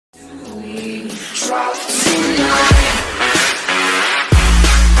There's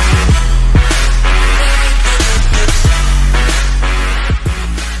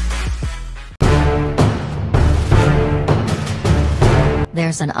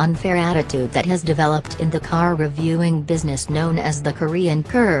an unfair attitude that has developed in the car reviewing business known as the Korean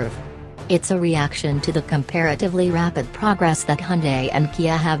curve. It's a reaction to the comparatively rapid progress that Hyundai and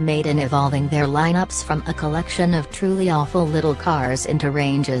Kia have made in evolving their lineups from a collection of truly awful little cars into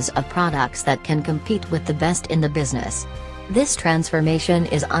ranges of products that can compete with the best in the business. This transformation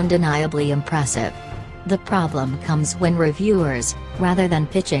is undeniably impressive. The problem comes when reviewers, rather than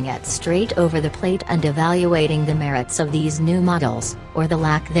pitching it straight over the plate and evaluating the merits of these new models, or the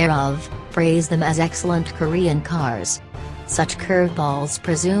lack thereof, praise them as excellent Korean cars. Such curveballs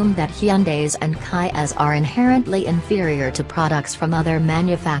presume that Hyundais and Kias are inherently inferior to products from other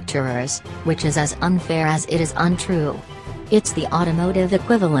manufacturers, which is as unfair as it is untrue. It's the automotive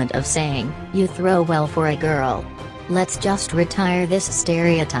equivalent of saying, "You throw well for a girl." Let's just retire this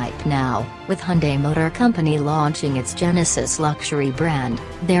stereotype now. With Hyundai Motor Company launching its Genesis luxury brand,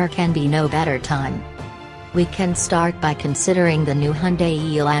 there can be no better time. We can start by considering the new Hyundai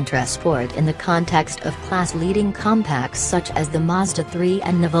Elantra Sport in the context of class-leading compacts such as the Mazda 3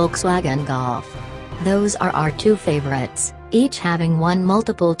 and the Volkswagen Golf. Those are our two favorites, each having won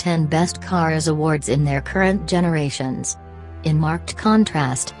multiple 10 Best Cars awards in their current generations. In marked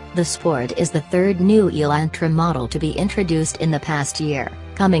contrast, the Sport is the third new Elantra model to be introduced in the past year,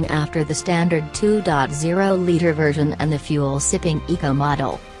 coming after the standard 2.0-liter version and the fuel-sipping Eco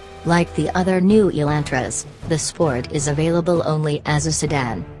model. Like the other new Elantras, the Sport is available only as a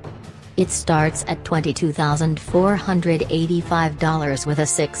sedan. It starts at $22,485 with a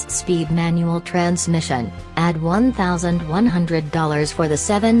 6-speed manual transmission, add $1,100 for the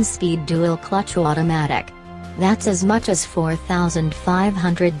 7-speed dual-clutch automatic. That's as much as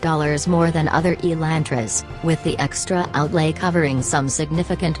 $4,500 more than other Elantras, with the extra outlay covering some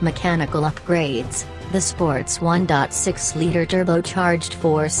significant mechanical upgrades. The Sport's 1.6-liter turbocharged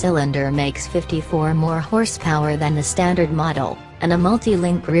 4-cylinder makes 54 more horsepower than the standard model, and a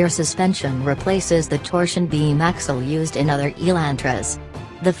multi-link rear suspension replaces the torsion beam axle used in other Elantras.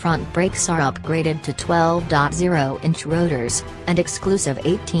 The front brakes are upgraded to 12.0-inch rotors, and exclusive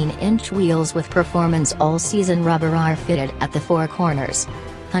 18-inch wheels with performance all-season rubber are fitted at the four corners.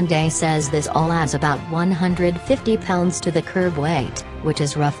 Hyundai says this all adds about 150 pounds to the curb weight, which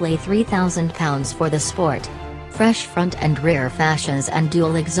is roughly 3,000 pounds for the Sport. Fresh front and rear fascias and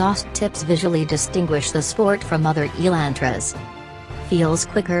dual exhaust tips visually distinguish the Sport from other Elantras. Feels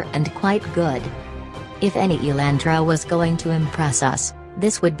quicker and quite good. If any Elantra was going to impress us,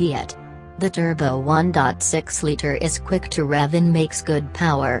 this would be it. The turbo 1.6-liter is quick to rev and makes good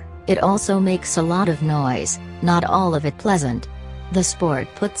power. It also makes a lot of noise, not all of it pleasant. The Sport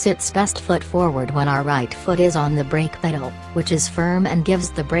puts its best foot forward when our right foot is on the brake pedal, which is firm and gives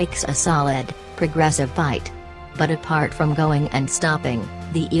the brakes a solid, progressive bite. But apart from going and stopping,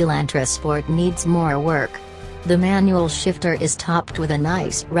 the Elantra Sport needs more work. The manual shifter is topped with a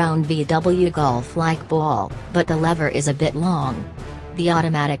nice round VW Golf-like ball, but the lever is a bit long. The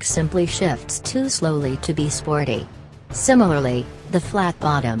automatic simply shifts too slowly to be sporty. Similarly, the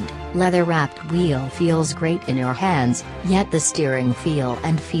flat-bottomed, leather-wrapped wheel feels great in your hands, yet the steering feel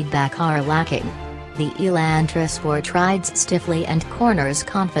and feedback are lacking. The Elantra Sport rides stiffly and corners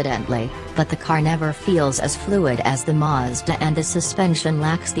confidently, but the car never feels as fluid as the Mazda, and the suspension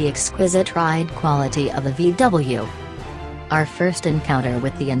lacks the exquisite ride quality of a VW. Our first encounter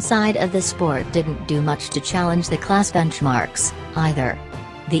with the inside of the Sport didn't do much to challenge the class benchmarks, either.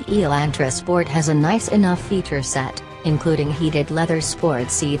 The Elantra Sport has a nice enough feature set, including heated leather sport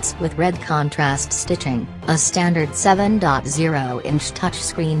seats with red contrast stitching, a standard 7.0-inch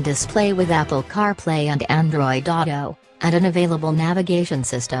touchscreen display with Apple CarPlay and Android Auto, and an available navigation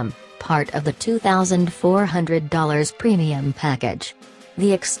system, part of the $2,400 premium package.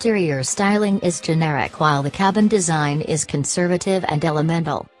 The exterior styling is generic while the cabin design is conservative and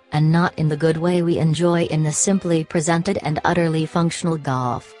elemental, and not in the good way we enjoy in the simply presented and utterly functional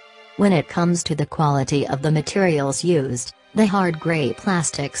Golf. When it comes to the quality of the materials used, the hard gray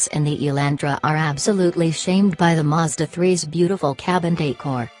plastics in the Elantra are absolutely shamed by the Mazda 3's beautiful cabin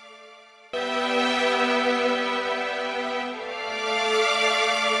decor.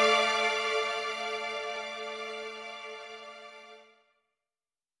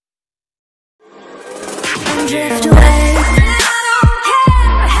 Drift away.